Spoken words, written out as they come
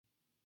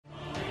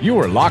You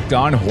are Locked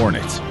On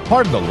Hornets,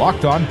 part of the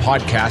Locked On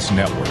Podcast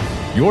Network.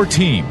 Your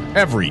team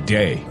every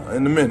day.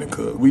 In a minute,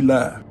 cuz we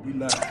live.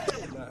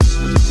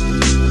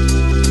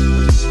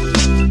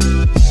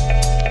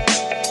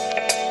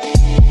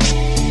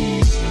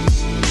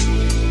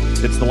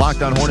 It's the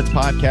Locked On Hornets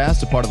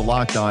podcast, a part of the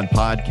Locked On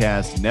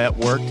Podcast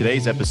Network.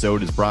 Today's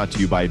episode is brought to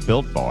you by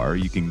Built Bar.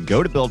 You can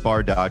go to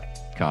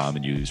BuiltBar.com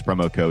and use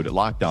promo code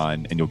Locked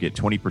On, and you'll get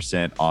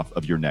 20% off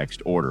of your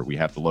next order. We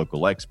have the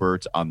local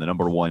experts on the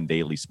 #1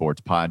 daily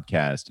sports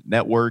podcast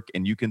network,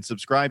 and you can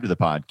subscribe to the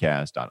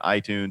podcast on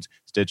iTunes,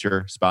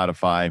 Stitcher,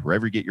 Spotify,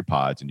 wherever you get your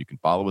pods, and you can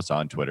follow us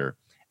on Twitter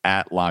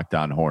at Locked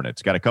On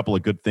Hornets. Got a couple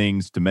of good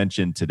things to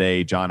mention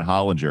today. John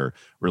Hollinger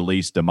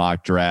released a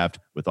mock draft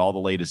with all the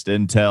latest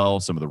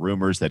intel, some of the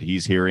rumors that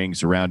he's hearing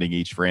surrounding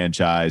each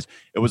franchise.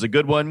 It was a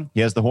good one. He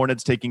has the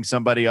Hornets taking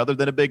somebody other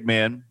than a big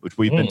man, which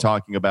we've been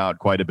talking about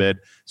quite a bit.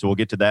 So we'll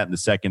get to that in the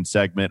second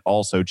segment.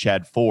 Also,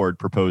 Chad Ford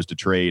proposed a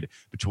trade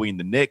between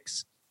the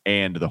Knicks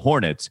and the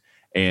Hornets,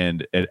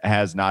 and it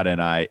has Nada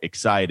and I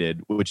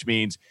excited, which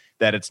means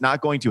that it's not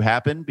going to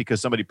happen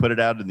because somebody put it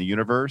out in the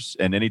universe.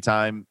 And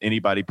anytime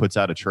anybody puts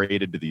out a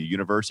trade into the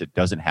universe, it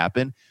doesn't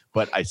happen.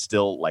 But I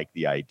still like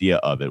the idea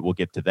of it. We'll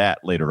get to that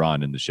later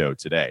on in the show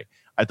today.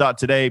 I thought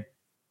today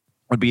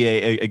would be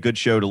a good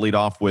show to lead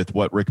off with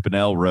what Rick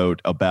Bonnell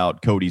wrote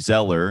about Cody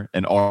Zeller,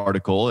 an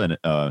article and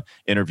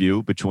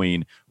interview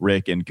between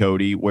Rick and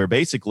Cody, where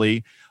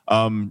basically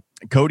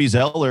Cody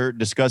Zeller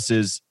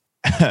discusses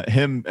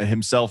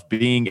himself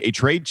being a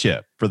trade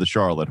chip for the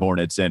Charlotte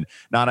Hornets. And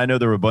I know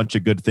there were a bunch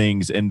of good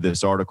things in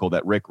this article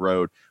that Rick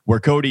wrote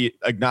where Cody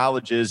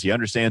acknowledges he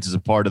understands as a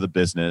part of the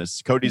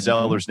business. Cody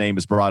Zeller's name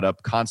is brought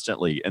up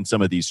constantly in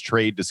some of these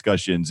trade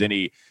discussions.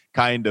 Any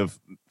kind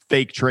of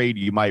fake trade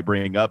you might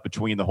bring up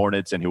between the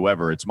Hornets and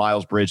whoever, it's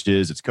Miles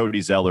Bridges, it's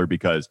Cody Zeller,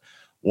 because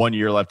 1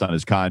 year left on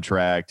his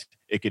contract.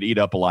 It could eat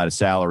up a lot of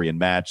salary and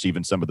match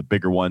even some of the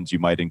bigger ones you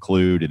might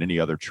include in any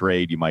other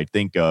trade you might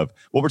think of.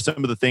 What were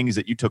some of the things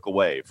that you took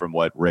away from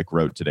what Rick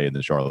wrote today in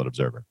the Charlotte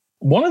Observer?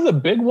 One of the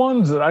big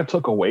ones that I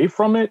took away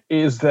from it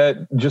is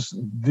that just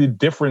the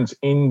difference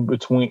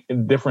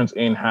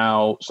in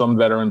how some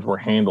veterans were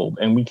handled.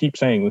 And we keep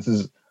saying this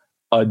is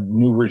a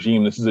new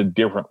regime. This is a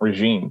different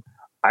regime.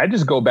 I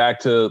just go back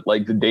to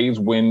like the days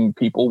when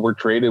people were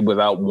traded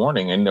without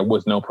warning and there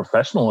was no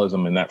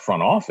professionalism in that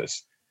front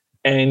office.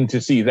 And to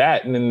see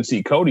that, and then to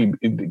see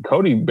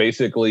Cody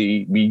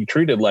basically be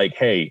treated like,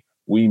 hey,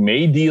 we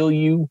may deal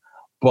you,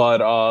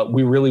 but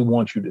we really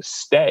want you to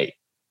stay.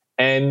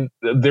 And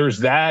there's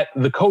that.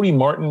 The Cody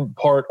Martin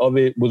part of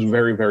it was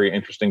very, very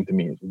interesting to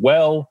me as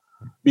well,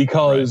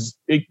 because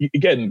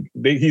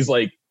he's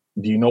like,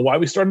 do you know why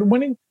we started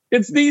winning?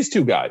 It's these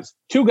two guys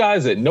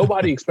that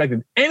nobody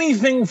expected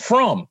anything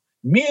from,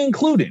 me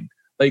included.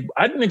 Like,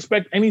 I didn't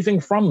expect anything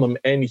from them.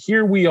 And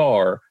here we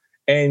are.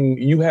 And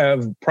you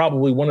have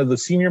probably one of the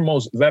senior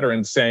most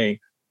veterans saying,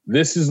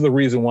 this is the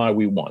reason why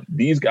we won.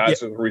 These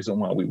guys are the reason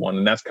why we won.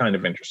 And that's kind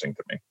of interesting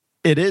to me.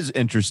 It is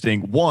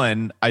interesting.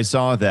 One, I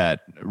saw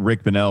that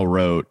Rick Bonnell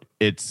wrote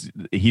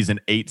he's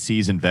an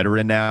 8-season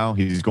veteran now.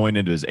 He's going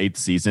into his 8th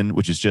season,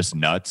 which is just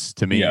nuts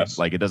to me. Yes.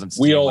 Like, it doesn't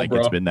seem like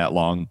it's been that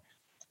long.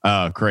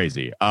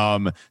 Crazy.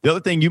 The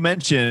other thing you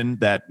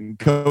mentioned, that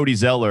Cody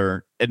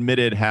Zeller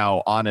admitted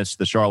how honest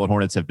the Charlotte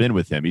Hornets have been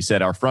with him. He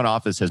said, our front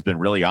office has been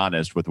really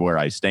honest with where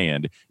I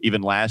stand.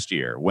 Even last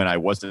year when I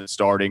wasn't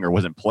starting or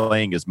wasn't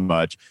playing as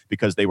much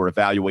because they were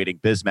evaluating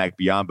Bismack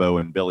Biyombo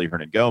and Billy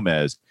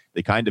Hernangomez,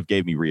 they kind of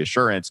gave me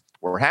reassurance.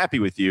 We're happy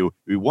with you.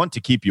 We want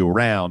to keep you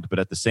around, but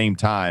at the same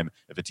time,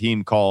 if a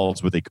team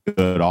calls with a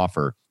good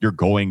offer, you're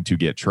going to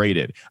get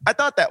traded. I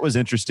thought that was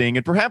interesting,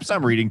 and perhaps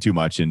I'm reading too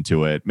much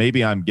into it.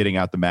 Maybe I'm getting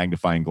out the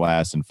magnifying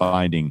glass and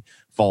finding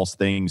false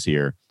things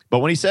here. But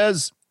when he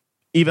says,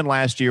 even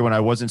last year when I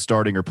wasn't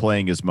starting or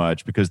playing as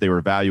much because they were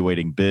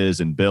evaluating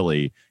Biz and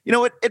Billy,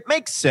 it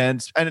makes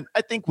sense. And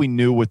I think we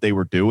knew what they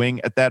were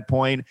doing at that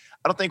point.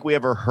 I don't think we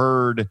ever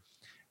heard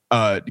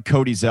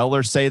Cody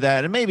Zeller say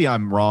that, and maybe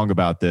I'm wrong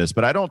about this,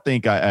 but I don't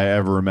think I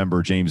ever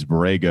remember James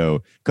Borrego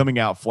coming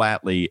out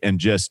flatly and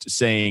just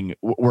saying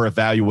we're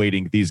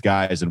evaluating these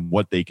guys and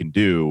what they can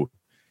do,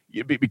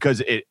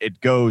 because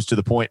it goes to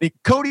the point.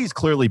 Cody's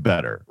clearly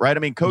better, right? I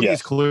mean,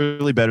 Cody's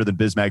clearly better than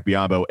Bismack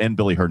Biyombo and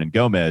Billy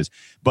Hernangomez,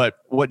 but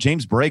what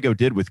James Borrego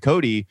did with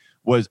Cody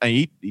was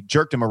he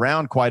jerked him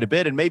around quite a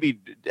bit, and maybe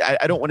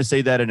I don't want to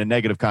say that in a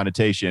negative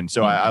connotation,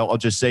 so I'll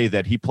just say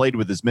that he played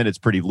with his minutes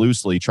pretty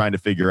loosely, trying to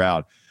figure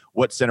out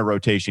what center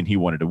rotation he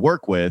wanted to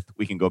work with.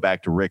 We can go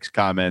back to Rick's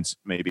comments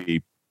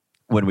maybe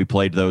when we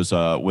played those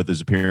with his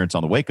appearance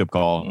on the wake-up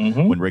call,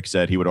 when Rick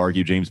said he would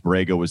argue James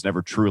Borrego was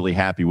never truly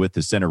happy with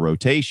the center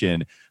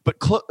rotation. But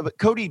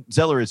Cody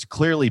Zeller is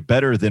clearly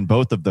better than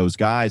both of those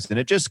guys, and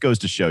it just goes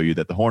to show you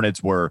that the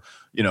Hornets were,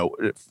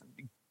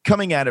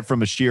 coming at it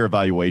from a sheer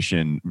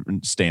evaluation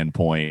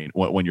standpoint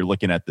when you're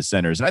looking at the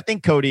centers. And I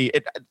think Cody,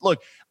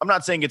 look, I'm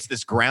not saying it's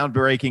this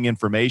groundbreaking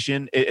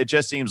information. It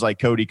just seems like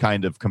Cody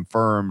kind of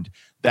confirmed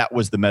that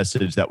was the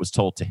message that was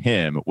told to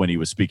him when he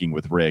was speaking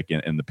with Rick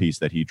in the piece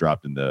that he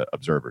dropped in the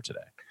Observer today.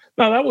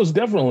 No, that was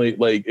definitely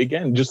like,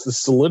 again, just the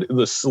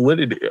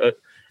solidity,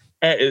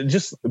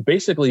 just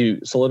basically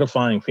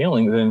solidifying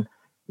feelings. And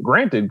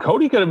granted,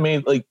 Cody could have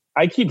made, like,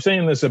 I keep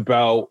saying this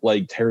about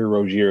like Terry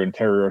Rozier, and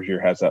Terry Rozier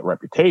has that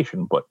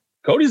reputation, but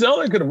Cody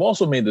Zeller could have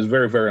also made this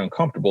very, very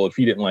uncomfortable if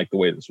he didn't like the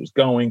way this was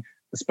going,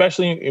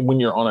 especially when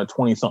you're on a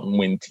 20-something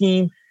win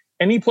team.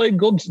 And he played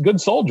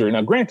good soldier.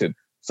 Now, granted,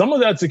 some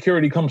of that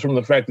security comes from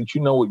the fact that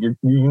you know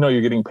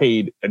you're getting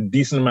paid a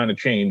decent amount of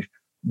change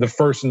the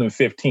 1st and the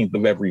 15th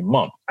of every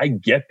month. I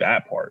get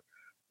that part.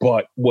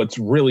 But what's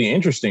really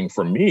interesting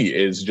for me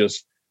is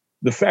just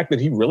the fact that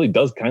he really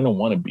does kind of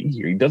want to be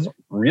here. He doesn't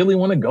really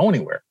want to go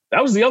anywhere.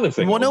 That was the other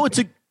thing. Well, no, it's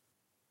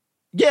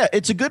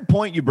a good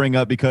point you bring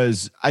up,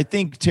 because I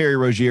think Terry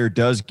Rozier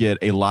does get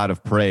a lot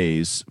of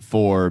praise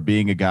for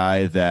being a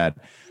guy that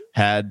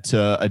had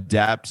to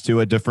adapt to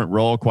a different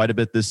role quite a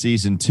bit this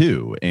season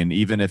too. And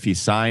even if he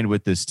signed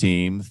with this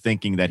team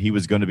thinking that he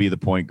was going to be the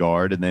point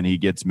guard, and then he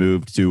gets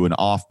moved to an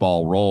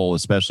off-ball role,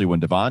 especially when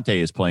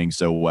Devontae is playing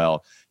so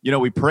well,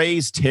 we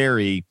praise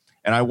Terry.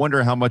 And I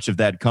wonder how much of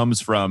that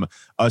comes from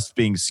us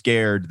being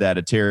scared that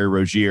a Terry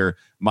Rozier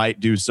might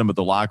do some of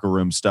the locker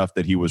room stuff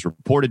that he was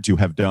reported to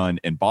have done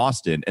in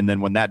Boston. And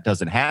then when that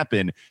doesn't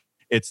happen,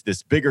 it's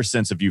this bigger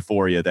sense of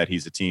euphoria that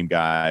he's a team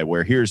guy,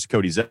 where here's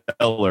Cody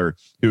Zeller,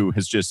 who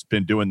has just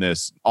been doing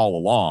this all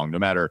along, no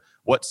matter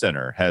what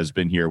center has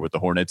been here with the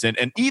Hornets.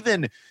 And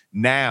even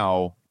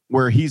now,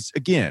 where he's,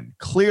 again,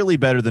 clearly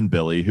better than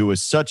Billy, who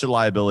is such a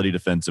liability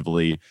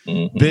defensively.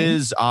 Mm-hmm.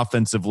 Biz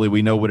offensively,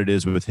 we know what it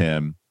is with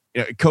him.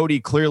 Cody,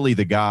 clearly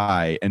the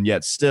guy, and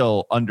yet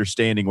still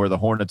understanding where the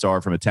Hornets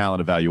are from a talent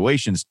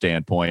evaluation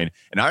standpoint.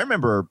 And I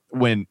remember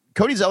when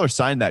Cody Zeller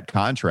signed that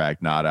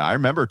contract, Nada, I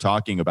remember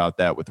talking about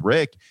that with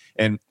Rick,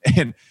 and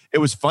it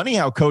was funny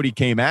how Cody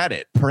came at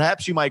it.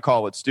 Perhaps you might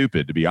call it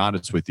stupid, to be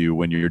honest with you,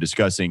 when you're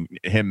discussing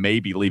him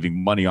maybe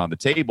leaving money on the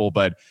table.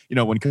 But,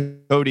 when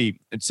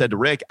Cody said to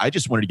Rick, I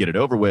just wanted to get it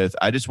over with.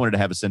 I just wanted to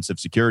have a sense of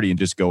security and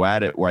just go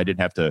at it where I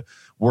didn't have to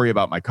worry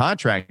about my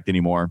contract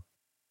anymore.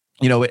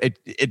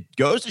 It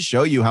goes to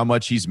show you how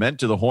much he's meant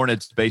to the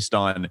Hornets based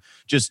on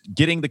just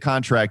getting the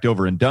contract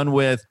over and done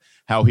with,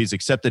 how he's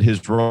accepted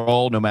his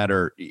role, no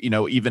matter,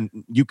 even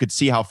you could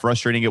see how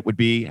frustrating it would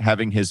be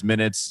having his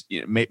minutes,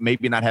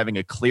 maybe not having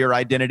a clear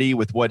identity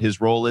with what his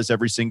role is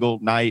every single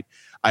night.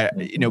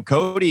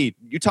 Cody,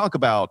 you talk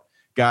about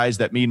guys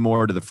that mean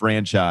more to the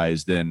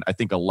franchise than I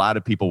think a lot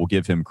of people will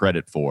give him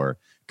credit for.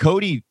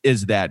 Cody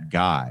is that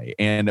guy.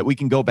 And we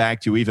can go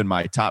back to even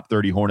my top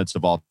 30 Hornets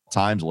of all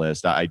times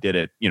list. I did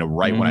it,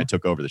 right when I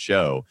took over the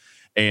show.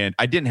 And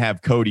I didn't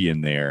have Cody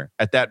in there.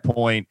 At that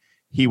point,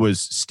 he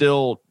was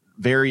still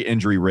very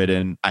injury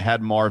ridden. I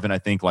had Marvin, I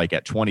think, like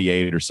at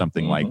 28 or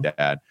something like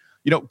that.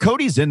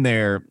 Cody's in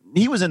there.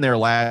 He was in there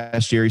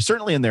last year. He's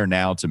certainly in there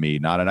now to me,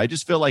 and I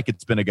just feel like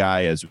it's been a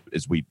guy, as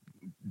we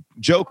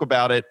joke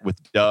about it with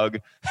Doug,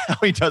 how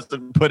he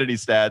doesn't put any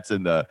stats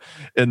in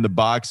the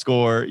box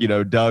score.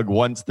 Doug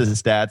wants the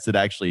stats that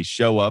actually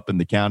show up in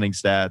the counting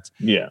stats.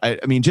 Yeah. I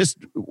mean, just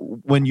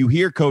when you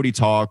hear Cody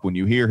talk, when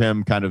you hear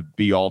him kind of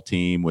be all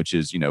team, which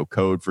is,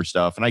 code for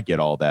stuff, and I get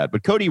all that,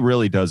 but Cody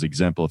really does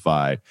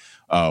exemplify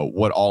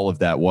what all of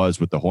that was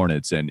with the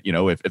Hornets. And,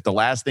 if the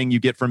last thing you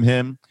get from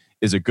him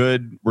is a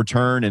good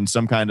return in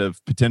some kind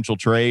of potential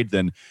trade,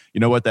 then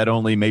you know what? That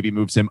only maybe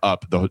moves him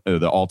up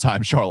the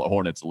all-time Charlotte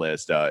Hornets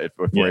list if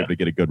we're able to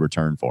get a good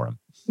return for him.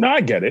 No,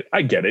 I get it.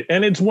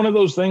 And it's one of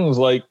those things,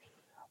 like,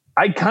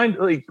 I kind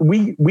of like,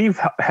 we've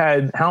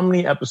had how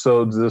many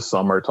episodes this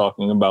summer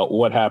talking about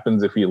what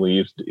happens if he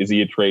leaves? Is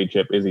he a trade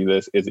chip? Is he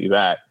this? Is he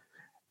that?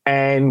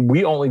 And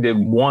we only did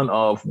one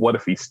of what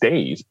if he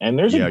stays? And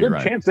there's a good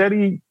chance that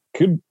he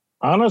could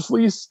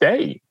honestly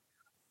stay.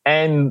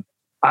 And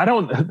I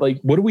don't like,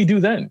 what do we do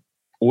then?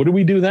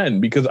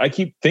 Because I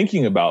keep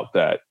thinking about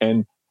that.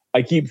 And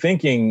I keep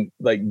thinking,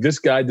 like, this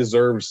guy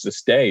deserves to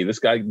stay. This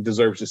guy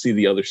deserves to see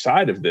the other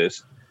side of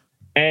this.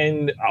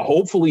 And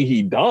hopefully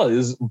he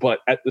does. But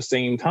at the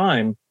same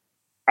time,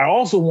 I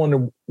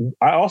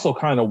also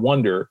kind of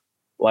wonder,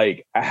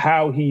 like,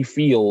 how he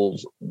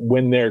feels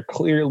when they're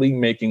clearly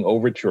making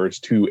overtures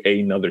to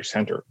another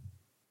center,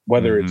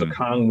 whether it's a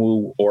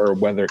Kongwu or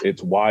whether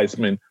it's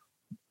Wiseman.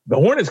 The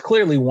Hornets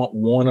clearly want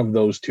one of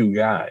those two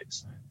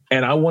guys.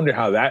 And I wonder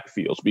how that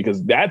feels,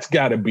 because that's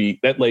got to be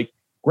that, like,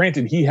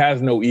 granted, he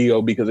has no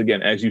ego because,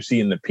 again, as you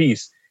see in the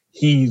piece,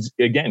 he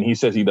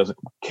says he doesn't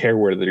care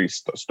whether he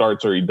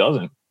starts or he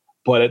doesn't.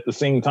 But at the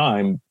same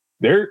time,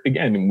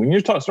 when you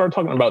start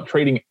talking about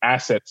trading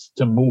assets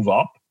to move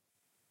up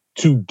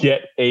to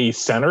get a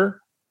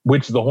center,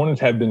 which the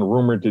Hornets have been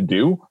rumored to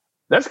do,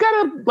 that's got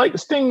to, like,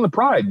 sting the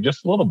pride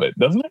just a little bit,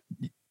 doesn't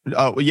it?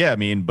 Oh, yeah. I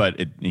mean,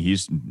 but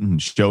he's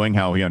showing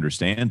how he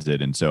understands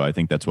it. And so I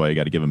think that's why you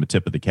got to give him a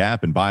tip of the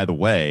cap. And by the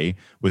way,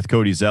 with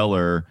Cody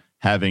Zeller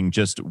having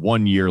just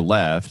 1 year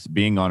left,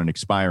 being on an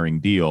expiring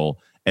deal,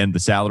 and the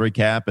salary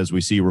cap, as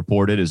we see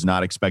reported, is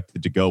not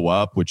expected to go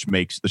up, which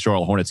makes the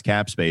Charlotte Hornets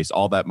cap space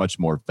all that much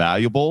more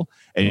valuable.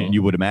 And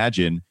you would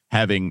imagine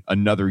having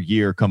another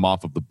year come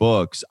off of the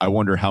books, I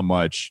wonder how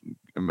much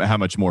how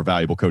much more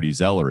valuable Cody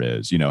Zeller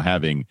is,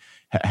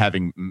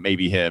 having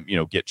maybe him,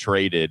 get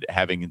traded,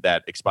 having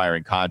that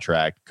expiring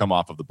contract come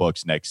off of the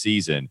books next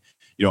season,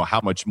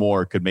 how much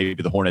more could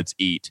maybe the Hornets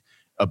eat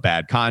a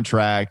bad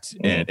contract?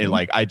 And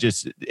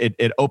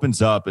it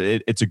opens up.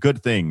 It's a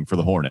good thing for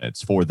the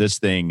Hornets for this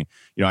thing.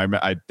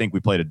 I think we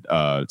played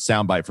a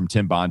soundbite from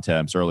Tim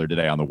Bontemps earlier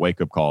today on the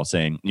wake up call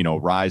saying,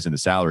 rise in the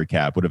salary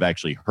cap would have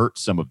actually hurt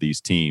some of these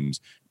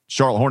teams.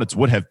 Charlotte Hornets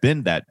would have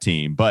been that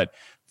team, but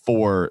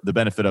for the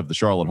benefit of the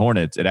Charlotte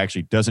Hornets, it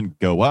actually doesn't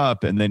go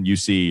up. And then you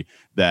see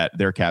that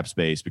their cap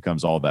space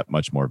becomes all that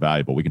much more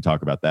valuable. We can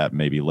talk about that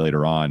maybe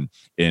later on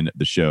in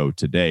the show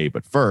today.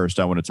 But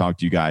first, I want to talk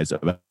to you guys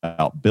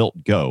about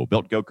Built Go.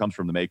 Built Go comes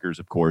from the makers,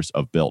 of course,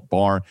 of Built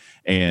Bar.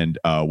 And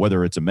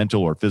whether it's a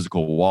mental or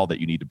physical wall that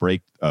you need to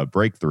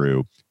break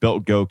through,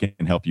 Built Go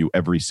can help you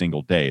every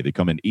single day. They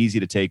come in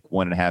easy to take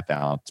 1.5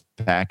 ounce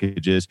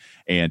packages,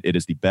 and it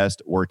is the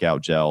best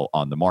workout gel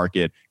on the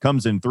market.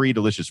 Comes in 3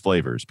 delicious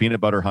flavors: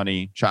 peanut butter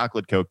honey,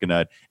 chocolate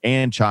coconut,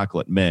 and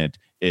chocolate mint.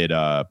 It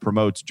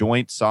promotes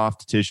joint,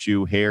 soft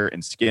tissue, hair,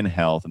 and skin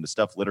health, and the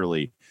stuff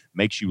literally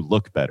makes you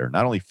look better.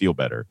 Not only feel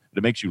better, but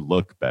it makes you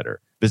look better.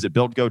 Visit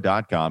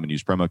BuiltGo.com and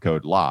use promo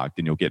code LOCKED,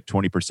 and you'll get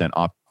 20%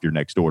 off your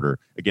next order.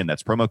 Again,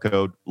 that's promo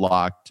code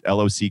LOCKED,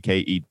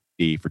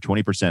 LOCKED, for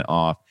 20%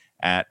 off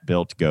at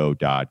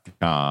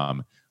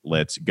BuiltGo.com.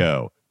 Let's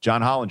go.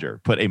 John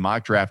Hollinger put a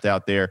mock draft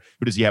out there.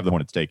 Who does he have the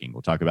Hornets taking?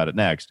 We'll talk about it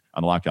next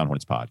on the Locked On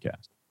Hornets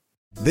podcast.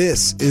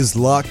 This is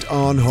Locked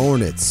On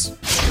Hornets.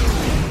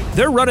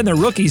 They're running their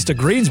rookies to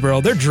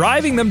Greensboro. They're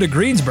driving them to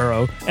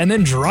Greensboro and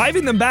then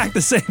driving them back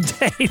the same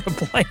day to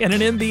play in an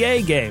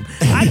NBA game.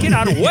 I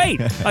cannot wait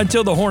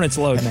until the Hornets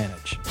load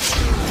manage.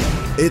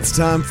 It's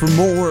time for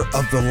more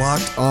of the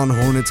Locked On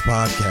Hornets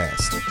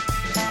podcast.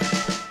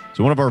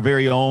 So one of our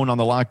very own on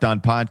the Locked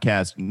On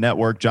Podcast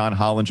Network, John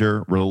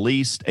Hollinger,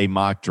 released a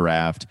mock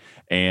draft,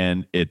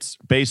 and it's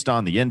based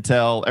on the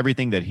intel,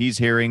 everything that he's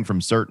hearing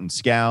from certain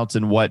scouts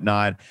and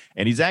whatnot.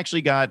 And he's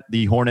actually got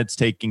the Hornets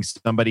taking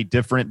somebody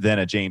different than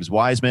a James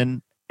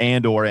Wiseman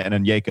and or an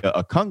Onyeka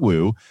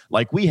Okongwu,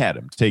 like we had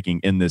him taking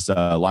in this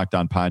Locked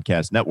On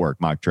Podcast Network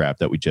mock draft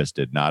that we just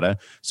did, Nada.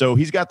 So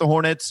he's got the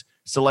Hornets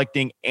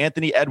selecting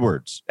Anthony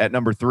Edwards at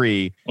number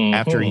 3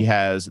 after he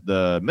has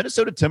the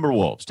Minnesota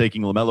Timberwolves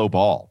taking LaMelo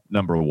Ball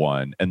number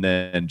 1, and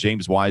then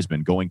James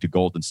Wiseman going to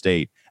Golden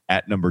State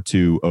at number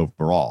 2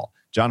 overall.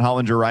 John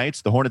Hollinger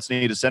writes, the Hornets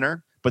need a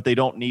center, but they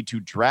don't need to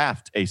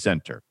draft a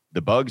center.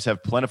 The Bugs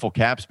have plentiful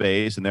cap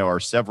space, and there are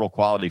several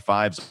quality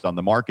 5s on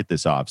the market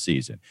this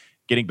offseason.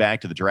 Getting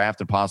back to the draft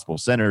and possible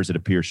centers, it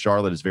appears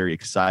Charlotte is very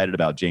excited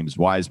about James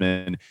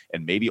Wiseman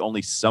and maybe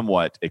only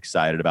somewhat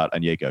excited about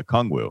Onyeka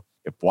Okongwu.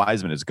 If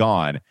Wiseman is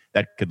gone,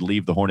 that could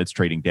leave the Hornets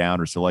trading down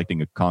or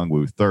selecting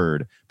Okongwu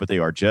 3rd, but they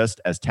are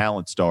just as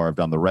talent-starved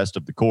on the rest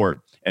of the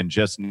court and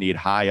just need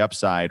high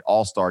upside,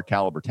 all-star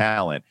caliber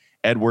talent.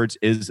 Edwards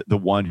is the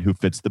one who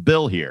fits the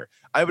bill here.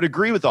 I would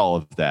agree with all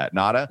of that,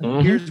 Nada.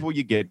 Here's where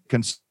you get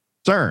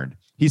concerned.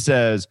 He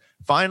says,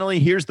 finally,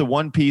 here's the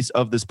one piece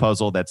of this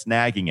puzzle that's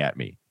nagging at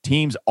me.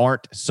 Teams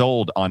aren't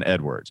sold on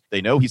Edwards.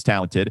 They know he's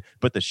talented,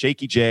 but the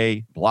shaky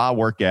J, blah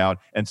workout,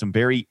 and some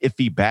very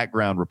iffy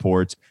background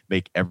reports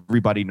make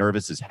everybody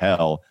nervous as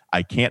hell.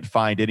 I can't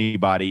find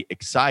anybody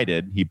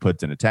excited, he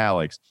puts in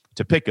italics,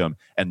 to pick him,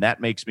 and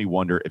that makes me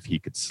wonder if he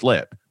could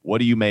slip. What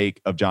do you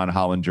make of John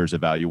Hollinger's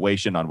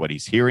evaluation on what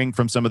he's hearing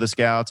from some of the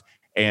scouts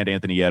and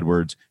Anthony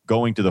Edwards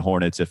going to the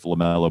Hornets if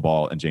LaMelo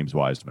Ball and James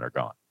Wiseman are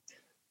gone?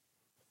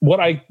 What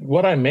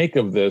I make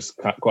of this,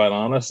 quite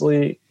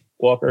honestly,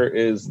 Walker,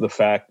 is the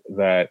fact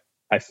that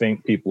I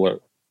think people are,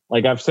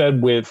 like I've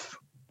said with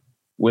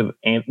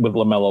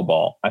LaMelo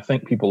Ball, I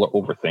think people are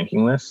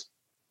overthinking this.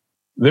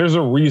 There's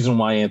a reason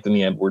why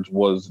Anthony Edwards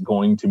was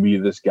going to be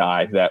this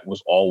guy that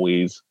was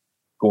always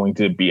going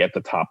to be at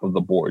the top of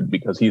the board,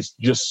 because he's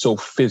just so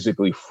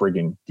physically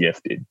friggin'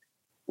 gifted.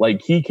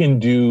 Like, he can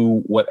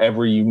do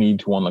whatever you need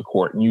to on the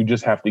court, and you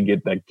just have to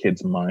get that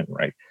kid's mind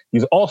right.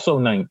 He's also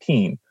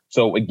 19.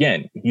 So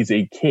again, he's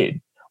a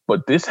kid.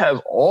 But this has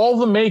all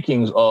the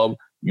makings of,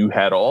 you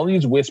had all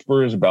these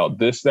whispers about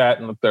this, that,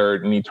 and the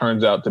third, and he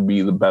turns out to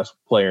be the best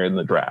player in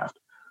the draft.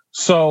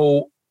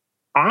 So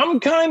I'm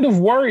kind of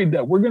worried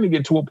that we're going to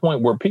get to a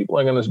point where people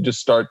are going to just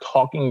start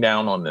talking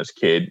down on this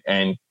kid,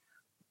 and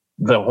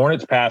the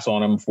Hornets pass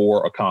on him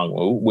for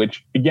Okongwu,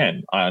 which,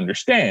 again, I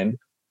understand.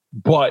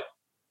 But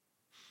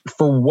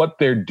for what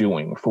they're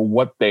doing, for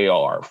what they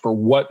are, for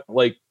what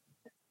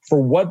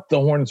the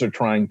Hornets are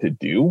trying to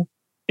do,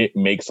 it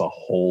makes a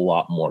whole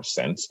lot more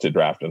sense to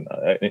draft in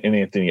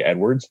Anthony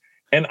Edwards.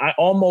 And I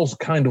almost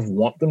kind of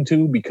want them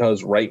to,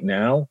 because right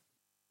now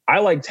I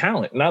like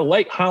talent. And I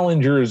like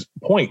Hollinger's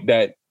point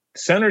that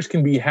centers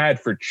can be had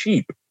for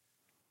cheap.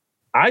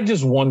 I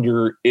just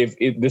wonder if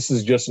this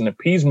is just an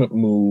appeasement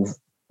move,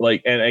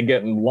 and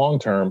again, long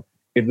term,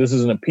 if this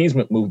is an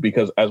appeasement move,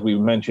 because as we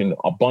mentioned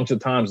a bunch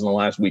of times in the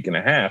last week and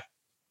a half,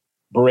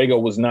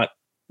 Borrego was not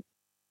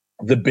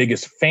the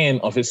biggest fan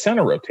of his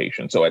center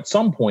rotation. So at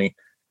some point,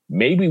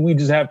 Maybe we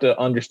just have to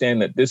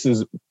understand that this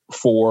is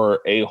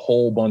for a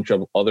whole bunch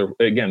of other,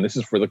 again, this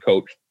is for the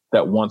coach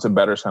that wants a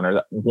better center,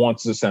 that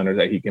wants a center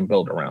that he can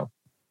build around.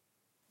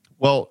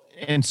 Well,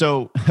 and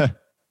so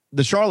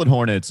the Charlotte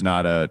Hornets,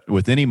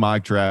 with any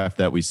mock draft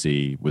that we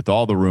see, with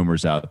all the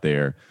rumors out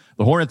there,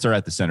 the Hornets are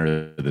at the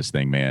center of this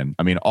thing, man.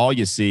 I mean, all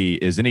you see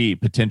is any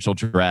potential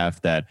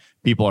draft that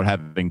people are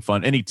having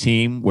fun, any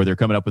team where they're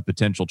coming up with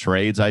potential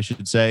trades, I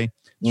should say.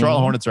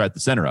 Charlotte Hornets are at the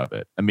center of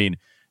it. I mean,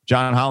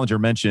 John Hollinger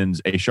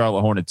mentions a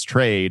Charlotte Hornets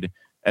trade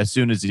as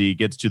soon as he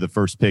gets to the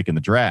first pick in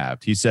the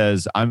draft. He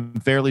says, I'm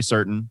fairly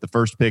certain the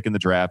first pick in the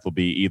draft will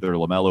be either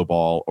LaMelo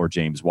Ball or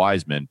James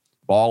Wiseman.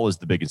 Ball is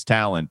the biggest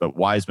talent, but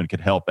Wiseman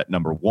could help at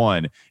number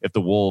 1 if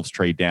the Wolves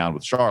trade down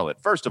with Charlotte.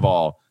 First of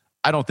all,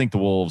 I don't think the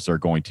Wolves are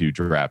going to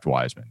draft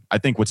Wiseman. I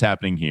think what's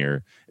happening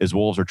here is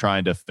Wolves are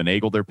trying to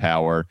finagle their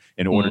power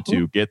in order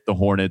to get the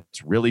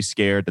Hornets really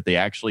scared that they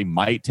actually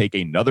might take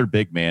another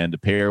big man to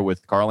pair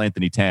with Karl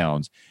Anthony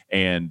Towns.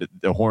 And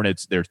the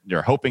Hornets,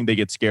 they're hoping they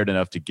get scared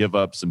enough to give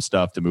up some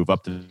stuff to move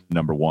up to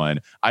number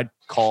 1. I'd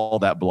call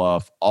that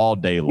bluff all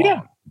day long.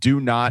 Yeah. Do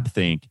not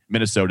think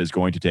Minnesota is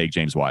going to take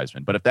James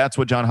Wiseman. But if that's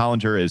what John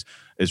Hollinger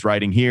is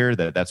writing here,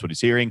 that's what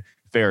he's hearing,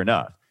 fair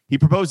enough. He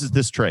proposes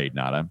this trade,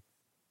 Nada.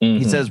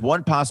 He says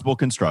one possible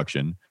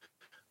construction,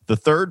 the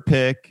 3rd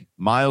pick,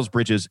 Miles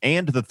Bridges,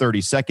 and the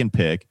 32nd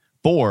pick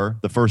for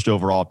the 1st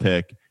overall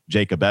pick,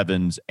 Jacob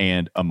Evans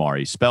and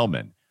Amari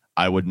Spellman.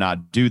 I would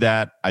not do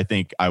that. I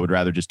think I would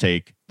rather just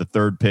take the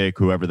 3rd pick,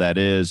 whoever that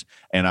is,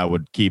 and I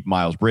would keep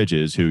Miles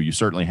Bridges, who you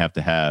certainly have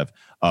to have,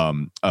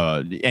 and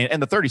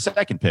the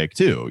 32nd pick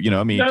too. You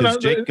know, I mean, because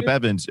Jacob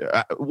Evans,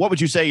 what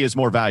would you say is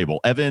more valuable,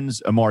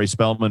 Evans, Amari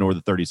Spellman, or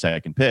the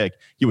 32nd pick?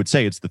 You would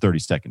say it's the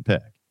 32nd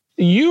pick.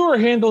 You are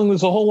handling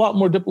this a whole lot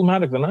more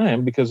diplomatic than I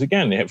am, because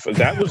again, if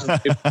that was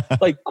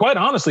quite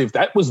honestly, if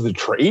that was the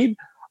trade,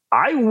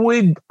 I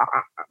would,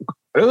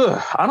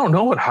 I don't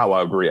know how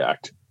I would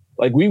react.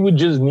 Like, we would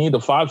just need a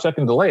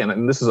 5-second delay,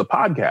 and this is a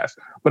podcast.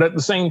 But at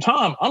the same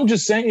time, I'm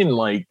just saying,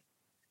 like,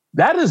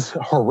 that is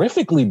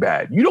horrifically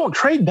bad. You don't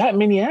trade that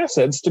many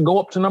assets to go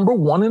up to number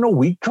 1 in a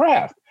weak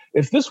draft.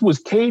 If this was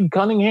Cade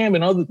Cunningham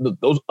and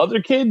those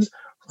other kids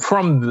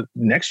from the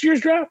next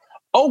year's draft,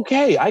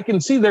 okay, I can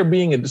see there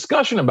being a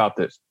discussion about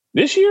this.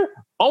 This year?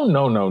 Oh,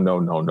 no.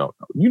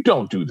 You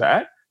don't do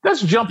that.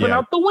 That's jumping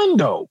out the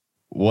window.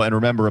 Well, and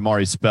remember,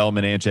 Amari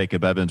Spellman and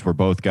Jacob Evans were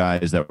both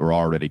guys that were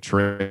already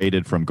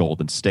traded from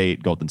Golden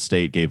State. Golden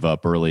State gave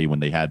up early when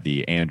they had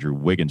the Andrew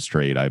Wiggins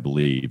trade, I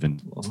believe.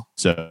 And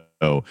so,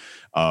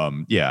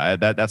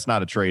 that's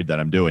not a trade that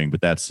I'm doing,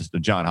 but that's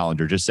John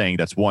Hollinger just saying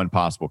that's one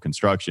possible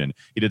construction.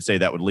 He did say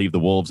that would leave the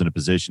Wolves in a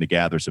position to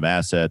gather some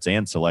assets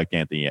and select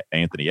Anthony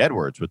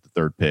Edwards with the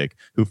 3rd pick,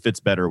 who fits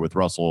better with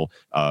Russell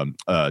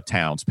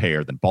Towns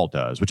pair than Ball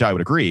does, which I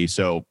would agree.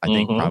 So I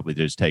think probably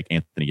just take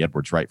Anthony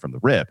Edwards right from the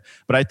rip.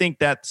 But I think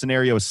that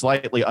scenario is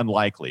slightly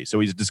unlikely.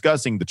 So he's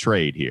discussing the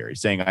trade here.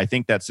 He's saying, I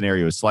think that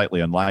scenario is slightly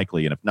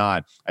unlikely. And if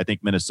not, I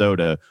think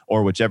Minnesota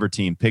or whichever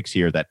team picks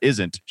here that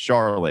isn't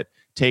Charlotte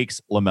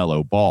takes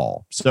LaMelo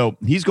Ball. So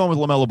he's going with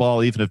LaMelo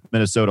Ball, even if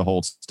Minnesota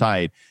holds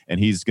tight, and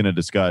he's going to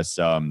discuss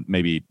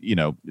maybe,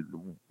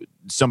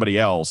 somebody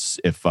else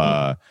if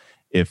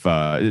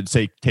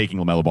say taking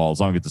LaMelo Ball,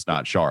 as long as it's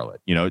not Charlotte.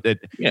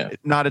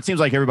 It seems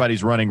like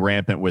everybody's running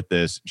rampant with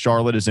this.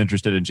 Charlotte is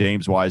interested in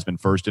James Wiseman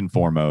first and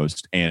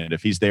foremost, and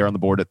if he's there on the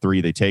board at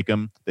 3, they take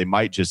him. They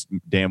might just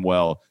damn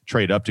well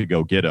trade up to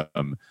go get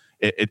him.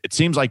 It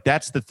seems like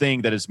that's the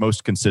thing that is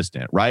most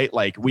consistent, right?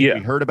 Like we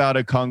heard about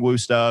Okongwu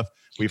stuff.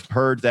 We've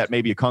heard that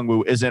maybe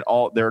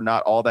Okongwu they're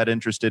not all that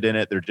interested in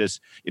it. They're just,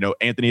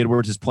 Anthony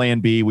Edwards is plan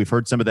B. We've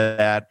heard some of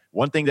that.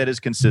 One thing that is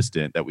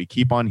consistent that we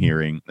keep on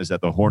hearing is that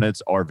the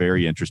Hornets are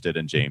very interested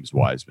in James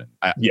Wiseman.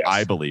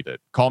 I believe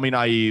it. Call me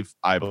naive.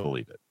 I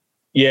believe it.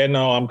 Yeah,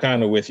 no, I'm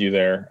kind of with you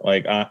there.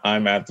 Like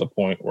I'm at the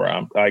point where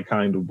I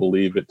kind of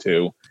believe it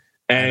too.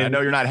 And I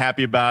know you're not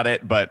happy about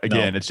it, but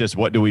again, It's just,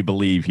 what do we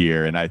believe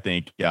here? And I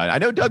think, I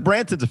know Doug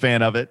Branson's a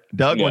fan of it.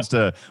 Doug we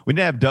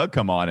didn't have Doug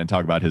come on and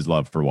talk about his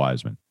love for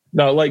Wiseman.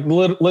 No, like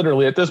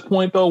literally at this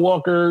point though,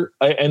 Walker,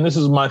 and this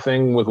is my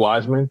thing with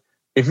Wiseman,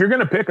 if you're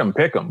going to pick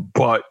him,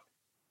 but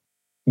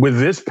with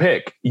this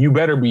pick, you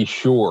better be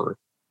sure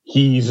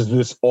he's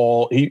this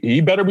all, he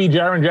better be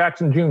Jaren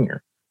Jackson Jr.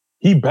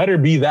 He better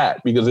be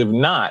that, because if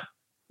not,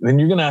 then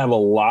you're going to have a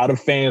lot of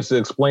fans to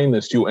explain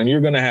this to, and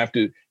you're going to have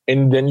to,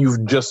 and then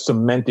you've just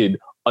cemented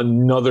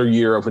another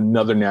year of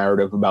another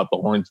narrative about the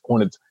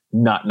Hornets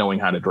not knowing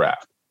how to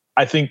draft.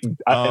 I think, and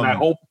I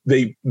hope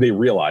they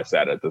realize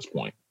that at this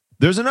point.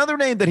 There's another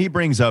name that he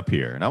brings up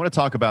here, and I want to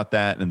talk about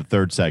that in the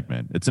 3rd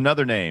segment. It's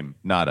another name,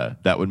 Nada,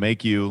 that would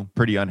make you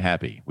pretty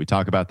unhappy. We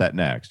talk about that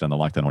next on the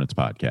Locked On Hornets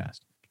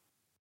podcast.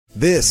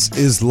 This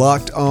is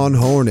Locked On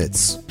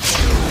Hornets.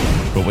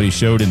 But what he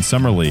showed in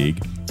Summer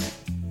League,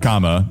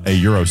 a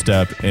Euro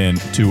step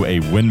into a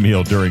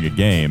windmill during a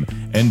game,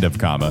 end of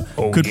comma,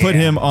 could put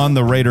him on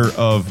the radar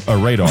of all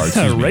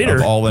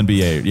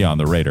NBA. Yeah, on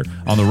the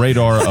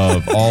radar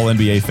of all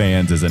NBA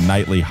fans as a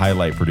nightly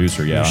highlight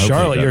producer. Yeah,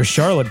 You're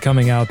Charlotte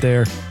coming out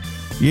there.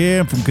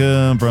 Yeah, I'm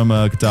from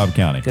Catawba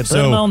County. Could put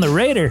him on the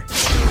Raider.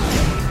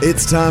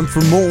 It's time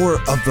for more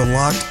of the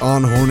Locked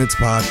On Hornets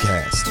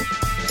podcast.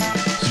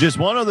 So just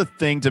one other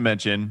thing to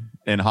mention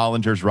in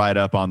Hollinger's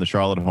write-up on the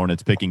Charlotte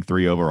Hornets picking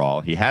 3 overall.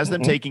 He has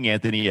them taking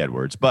Anthony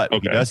Edwards, but he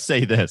does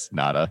say this,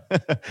 Nada.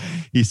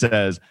 He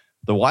says,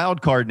 the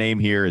wild card name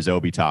here is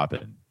Obi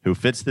Toppin, who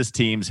fits this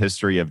team's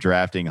history of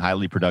drafting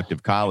highly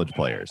productive college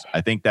players.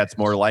 I think that's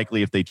more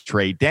likely if they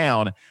trade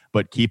down,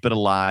 but keep it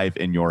alive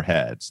in your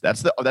heads.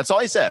 That's all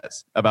he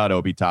says about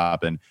Obi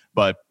Toppin,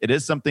 but it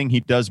is something he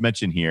does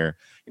mention here.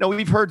 You know,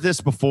 we've heard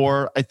this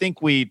before. I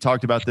think we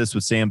talked about this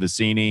with Sam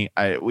Vecini.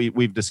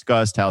 We've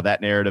discussed how that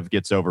narrative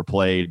gets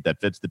overplayed that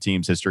fits the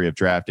team's history of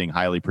drafting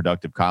highly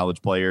productive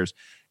college players.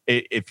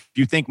 If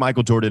you think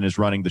Michael Jordan is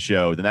running the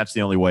show, then that's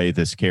the only way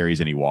this carries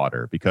any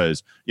water,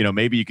 because, you know,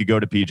 maybe you could go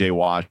to PJ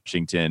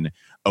Washington.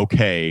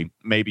 Okay.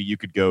 Maybe you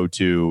could go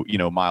to, you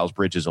know, Miles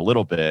Bridges a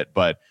little bit,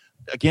 but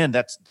again,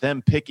 that's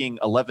them picking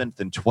 11th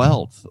and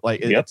 12th.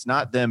 Like it's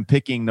not them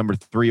picking number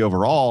 3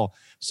 overall.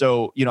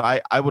 So, you know,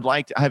 I would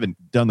like to, I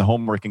haven't done the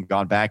homework and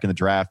gone back in the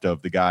draft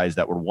of the guys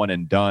that were one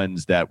and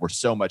dones that were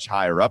so much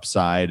higher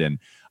upside. And,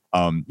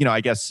 you know,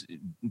 I guess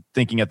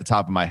thinking at the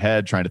top of my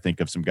head, trying to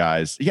think of some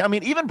guys. Yeah, I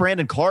mean, even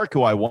Brandon Clark,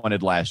 who I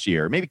wanted last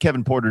year, maybe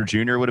Kevin Porter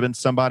Jr. would have been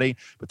somebody,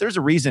 but there's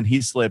a reason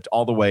he slipped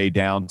all the way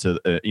down to,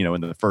 you know,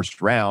 in the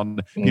first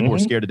round. People were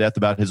scared to death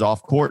about his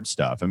off-court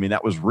stuff. I mean,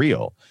 that was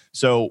real.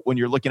 So when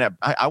you're looking at,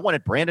 I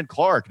wanted Brandon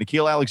Clark,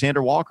 Nickeil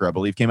Alexander-Walker, I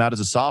believe, came out as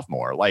a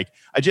sophomore. Like,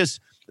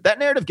 that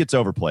narrative gets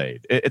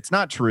overplayed. It's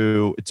not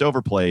true. It's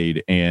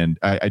overplayed. And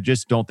I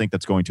just don't think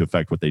that's going to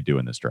affect what they do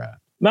in this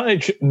draft. No,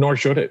 nor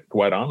should it,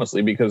 quite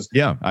honestly, because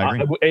I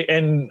agree.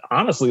 And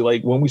honestly,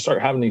 like when we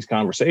start having these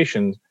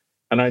conversations,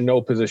 and I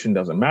know position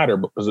doesn't matter,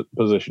 but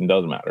position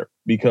does matter,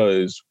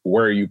 because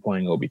where are you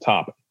playing Obi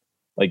Toppin?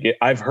 Like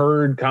I've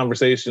heard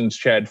conversations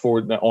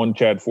on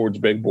Chad Ford's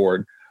big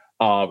board,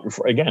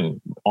 again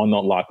on the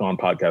Locked On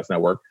Podcast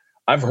Network.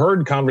 I've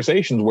heard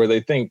conversations where they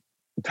think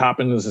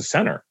Toppin is a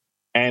center,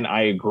 and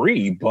I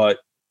agree, but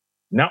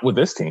not with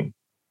this team.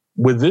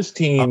 With this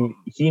team,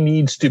 he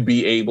needs to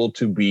be able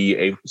to be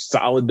a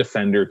solid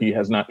defender. He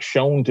has not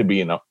shown to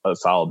be a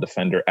solid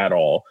defender at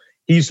all.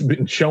 He's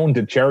been shown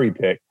to cherry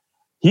pick.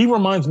 He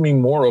reminds me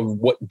more of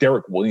what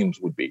Derek Williams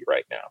would be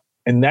right now.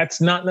 And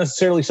that's not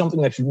necessarily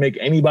something that should make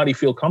anybody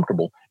feel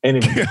comfortable.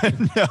 And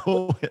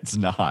no, it's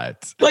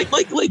not.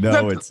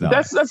 No, it's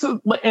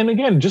not. And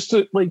again, just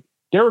to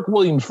Derek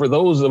Williams, for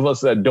those of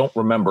us that don't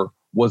remember,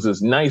 was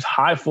this nice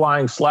high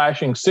flying,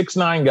 slashing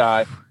 6'9"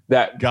 guy.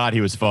 God,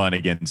 he was fun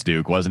against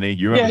Duke, wasn't he?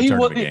 You remember the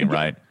tournament game,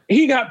 right?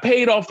 He got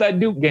paid off that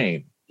Duke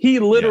game. He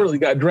literally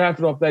got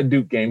drafted off that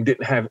Duke game,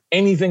 didn't have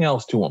anything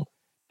else to him.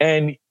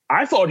 And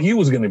I thought he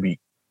was going to be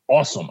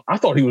awesome. I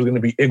thought he was going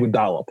to be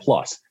Iguodala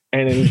plus,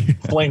 and then he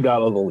flamed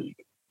out of the league.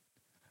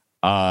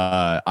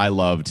 I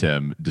loved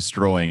him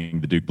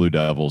destroying the Duke Blue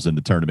Devils in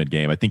the tournament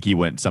game. I think he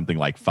went something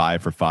like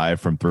 5 for 5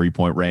 from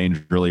 3-point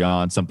range early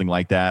on, something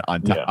like that,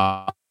 on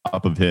top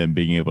of him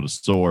being able to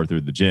soar through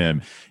the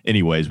gym.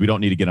 Anyways, we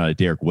don't need to get on a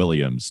Derek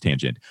Williams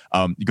tangent.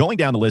 Going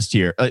down the list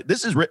here,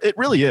 it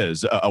really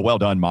is a well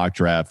done mock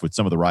draft with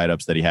some of the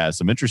write-ups that he has.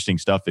 Some interesting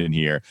stuff in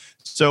here.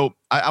 So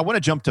I want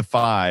to jump to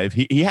 5.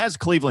 He has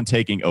Cleveland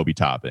taking Obi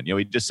Toppin. You know,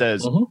 he just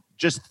says,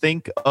 just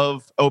think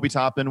of Obi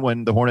Toppin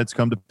when the Hornets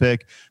come to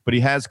pick, but he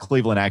has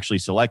Cleveland actually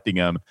selecting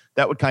him.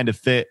 That would kind of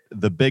fit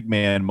the big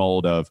man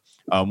mold of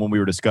when we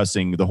were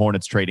discussing the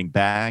Hornets trading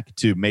back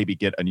to maybe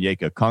get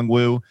Onyeka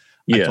Okongwu.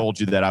 I told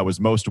you that I was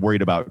most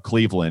worried about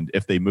Cleveland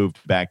if they moved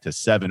back to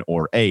 7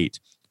 or 8,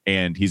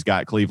 and he's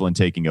got Cleveland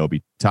taking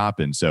Obi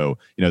Toppin. So,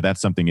 you know,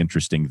 that's something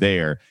interesting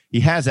there.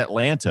 He has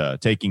Atlanta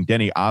taking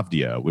Deni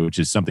Avdija, which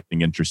is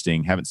something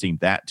interesting. Haven't seen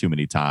that too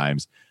many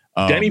times.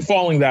 Deni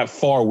falling that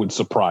far would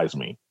surprise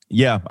me.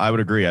 Yeah, I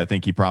would agree. I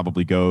think he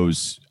probably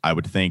goes, I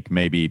would think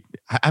maybe,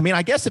 I mean,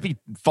 I guess if he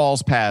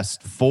falls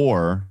past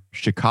 4,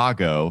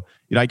 Chicago,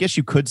 you know, I guess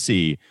you could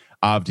see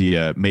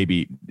Avdija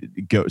maybe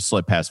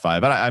slip past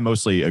 5. But I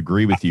mostly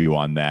agree with you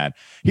on that.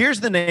 Here's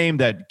the name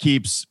that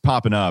keeps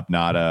popping up,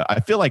 Nada.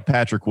 I feel like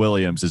Patrick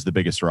Williams is the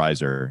biggest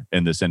riser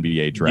in this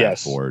NBA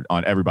draft board,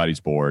 on everybody's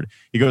board.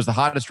 He goes, the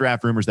hottest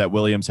draft rumors that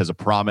Williams has a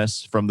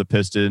promise from the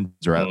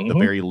Pistons, or at the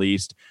very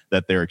least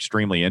that they're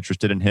extremely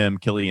interested in him.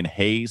 Killian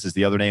Hayes is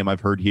the other name I've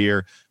heard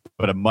here,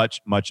 but a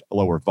much, much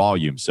lower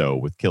volume. So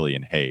with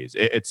Killian Hayes,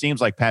 it seems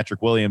like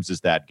Patrick Williams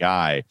is that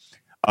guy.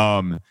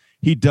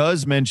 He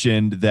does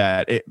mention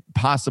that it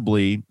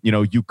possibly, you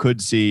know, you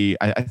could see,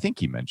 I think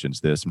he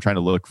mentions this. I'm trying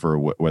to look for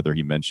whether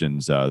he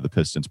mentions the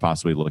Pistons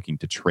possibly looking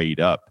to trade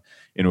up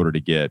in order to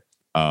get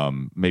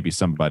maybe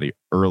somebody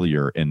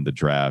earlier in the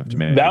draft.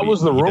 Maybe. That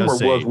was the rumor,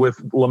 was with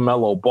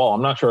LaMelo Ball.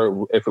 I'm not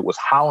sure if it was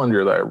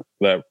Hollinger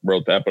that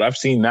wrote that, but I've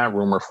seen that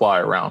rumor fly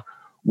around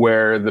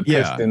where the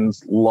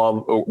Pistons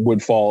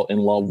would fall in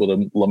love with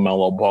a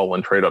LaMelo Ball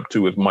and trade up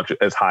to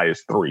as high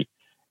as 3.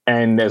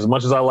 And as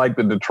much as I like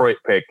the Detroit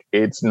pick,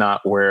 it's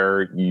not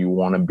where you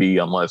want to be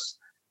unless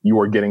you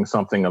are getting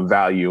something of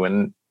value.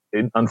 And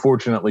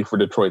unfortunately for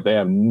Detroit, they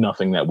have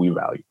nothing that we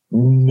value.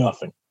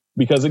 Nothing.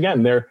 Because,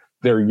 again, they're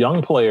They're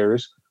young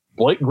players.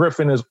 Blake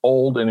Griffin is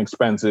old and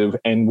expensive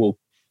and will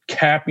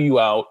cap you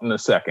out in a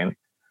second.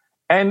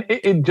 And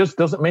it just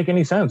doesn't make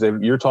any sense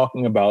if you're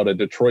talking about a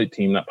Detroit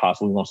team that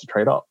possibly wants to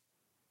trade up.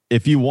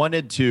 If you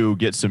wanted to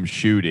get some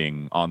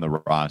shooting on the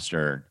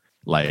roster,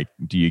 like,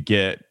 do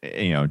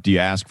you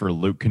ask for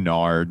Luke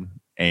Kennard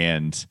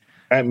and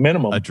at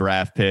minimum a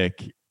draft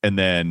pick? And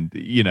then,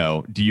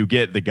 do you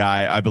get the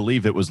guy, I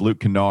believe it was Luke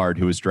Kennard,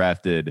 who was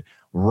drafted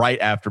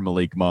right after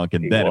Malik Monk,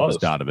 and it was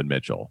Donovan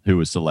Mitchell, who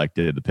was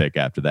selected the pick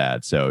after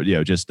that. So,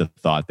 just a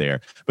thought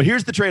there. But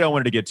here's the trade I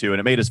wanted to get to, and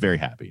it made us very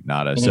happy,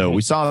 Nada. Mm-hmm. So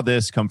we saw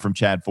this come from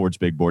Chad Ford's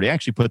big board. He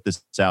actually put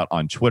this out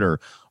on Twitter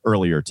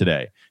earlier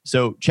today.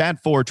 So Chad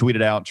Ford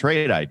tweeted out,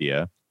 trade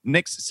idea,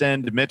 Knicks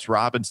send Mitch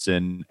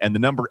Robinson and the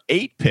number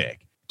 8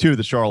 pick to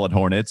the Charlotte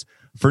Hornets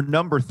for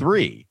number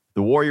 3.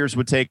 The Warriors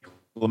would take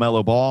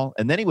LaMelo Ball,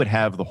 and then he would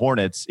have the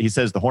Hornets. He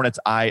says the Hornets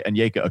eye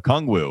Onyeka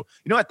Okongwu.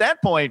 At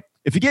that point,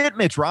 if you get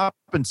Mitch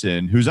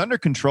Robinson, who's under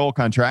control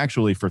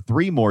contractually for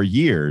 3 more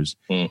years,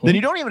 then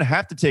you don't even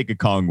have to take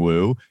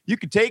Okongwu. You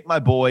could take my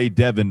boy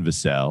Devin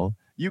Vassell.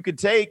 You could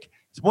take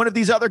one of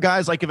these other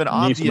guys, like if an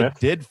Avdija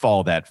did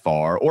fall that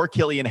far, or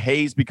Killian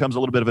Hayes becomes a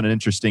little bit of an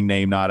interesting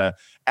name, Nada.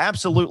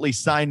 Absolutely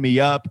sign me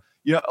up.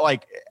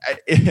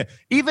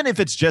 Even if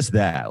it's just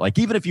that, like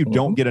even if you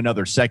don't get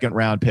another second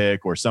round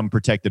pick or some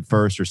protected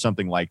first or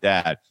something like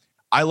that,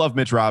 I love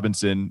Mitch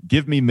Robinson.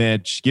 Give me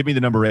Mitch. Give me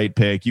the number 8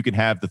 pick. You can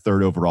have the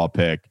 3rd overall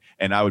pick,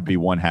 and I would be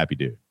one happy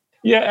dude.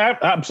 Yeah,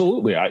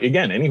 absolutely.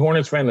 Again, any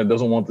Hornets fan that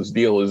doesn't want this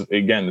deal is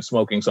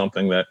smoking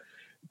something that,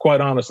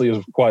 quite honestly,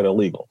 is quite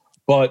illegal.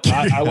 But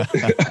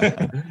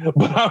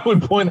I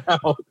would point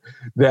out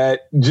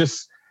that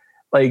just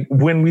like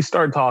when we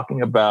start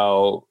talking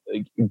about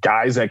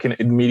guys that can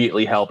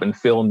immediately help and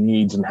fill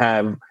needs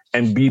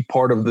and be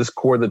part of this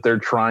core that they're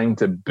trying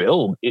to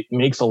build, it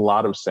makes a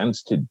lot of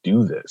sense to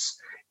do this.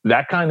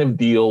 That kind of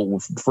deal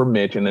for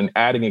Mitch, and then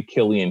adding a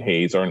Killian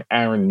Hayes or an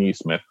Aaron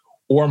Nesmith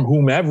or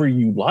whomever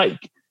you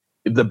like,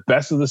 the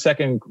best of the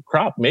second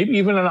crop, maybe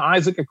even an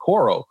Isaac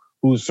Okoro,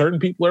 who certain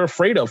people are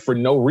afraid of for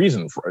no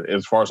reason,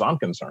 as far as I'm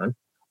concerned.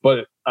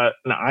 But an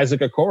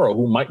Isaac Okoro,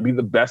 who might be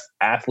the best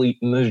athlete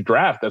in this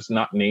draft that's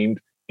not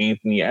named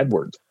Anthony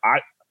Edwards.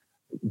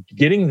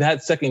 Getting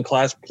that second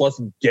class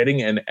plus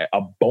getting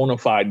a bona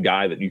fide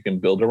guy that you can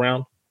build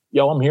around,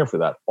 I'm here for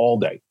that all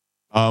day.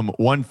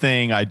 One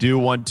thing I do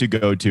want to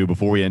go to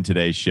before we end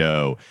today's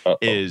show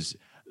is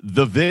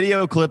the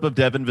video clip of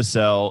Devin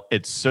Vassell.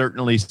 It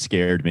certainly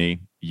scared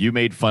me. You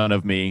made fun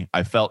of me.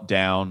 I felt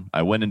down.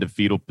 I went into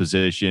fetal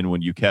position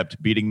when you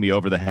kept beating me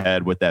over the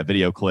head with that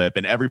video clip,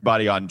 and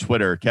everybody on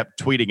Twitter kept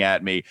tweeting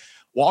at me,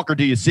 Walker,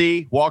 do you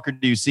see? Walker,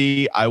 do you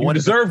see? I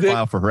wanted to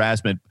file for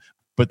harassment,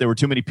 but there were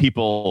too many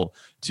people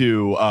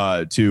to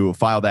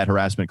file that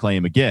harassment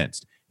claim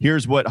against.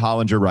 Here's what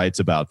Hollinger writes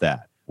about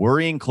that.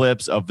 Worrying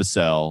clips of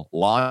Vassell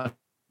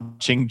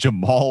launching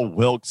Jamal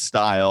Wilkes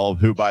style,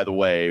 who, by the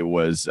way,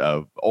 was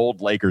an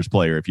old Lakers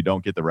player, if you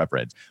don't get the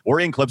reference.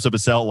 Worrying clips of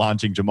Vassell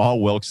launching Jamal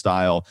Wilkes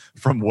style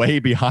from way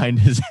behind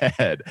his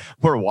head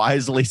were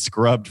wisely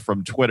scrubbed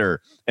from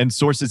Twitter, and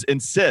sources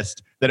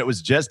insist that it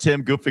was just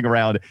him goofing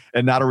around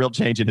and not a real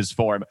change in his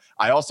form.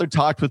 I also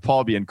talked with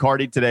Paul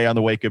Biancardi today on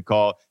the wake-up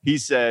call. He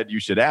said you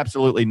should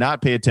absolutely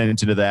not pay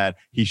attention to that.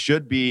 He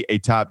should be a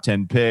top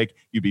 10 pick.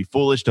 You'd be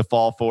foolish to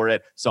fall for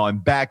it. So I'm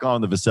back on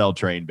the Vassell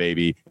train,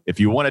 baby. If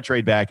you want to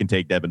trade back and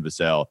take Devin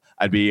Vassell,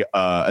 that'd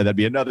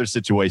be another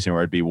situation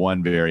where I'd be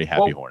one very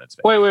happy Hornets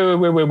fan.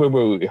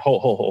 Wait.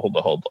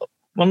 Hold up.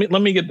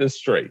 Let me get this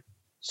straight.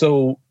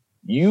 So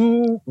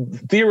you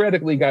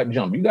theoretically got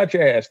jumped. You got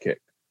your ass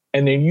kicked.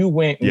 And then you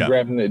went and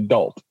grabbed an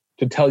adult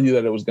to tell you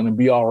that it was going to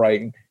be all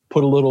right and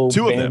put a little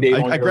Band-Aid on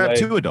your leg. I grabbed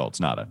 2 adults,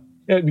 Nada.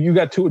 Yeah, you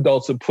got 2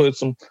 adults to put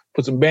some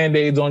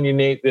Band-Aids on your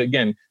neck.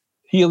 Again,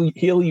 heal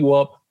you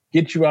up,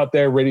 get you out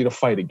there ready to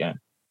fight again.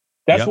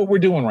 That's what we're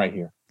doing right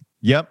here.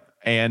 Yep.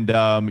 And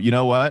you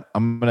know what?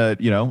 I'm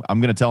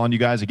gonna tell on you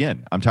guys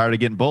again. I'm tired of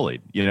getting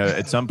bullied.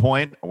 At some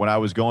point when I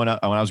was growing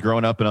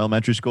up in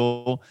elementary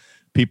school,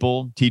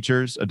 people,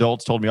 teachers,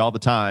 adults told me all the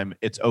time,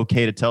 it's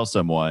okay to tell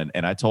someone.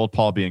 And I told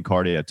Paul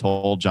Biancardi, I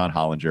told John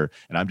Hollinger,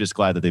 and I'm just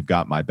glad that they've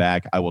got my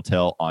back. I will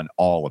tell on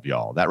all of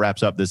y'all. That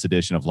wraps up this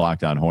edition of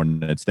Locked On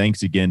Hornets.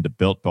 Thanks again to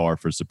Built Bar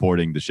for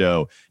supporting the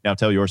show. Now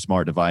tell your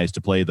smart device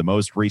to play the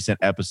most recent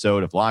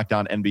episode of Locked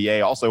On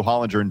NBA. Also,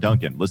 Hollinger and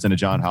Duncan. Listen to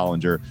John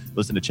Hollinger.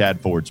 Listen to Chad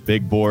Ford's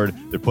Big Board.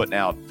 They're putting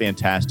out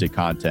fantastic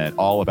content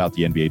all about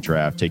the NBA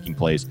draft taking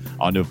place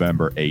on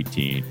November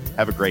 18.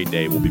 Have a great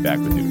day. We'll be back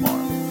with you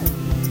tomorrow.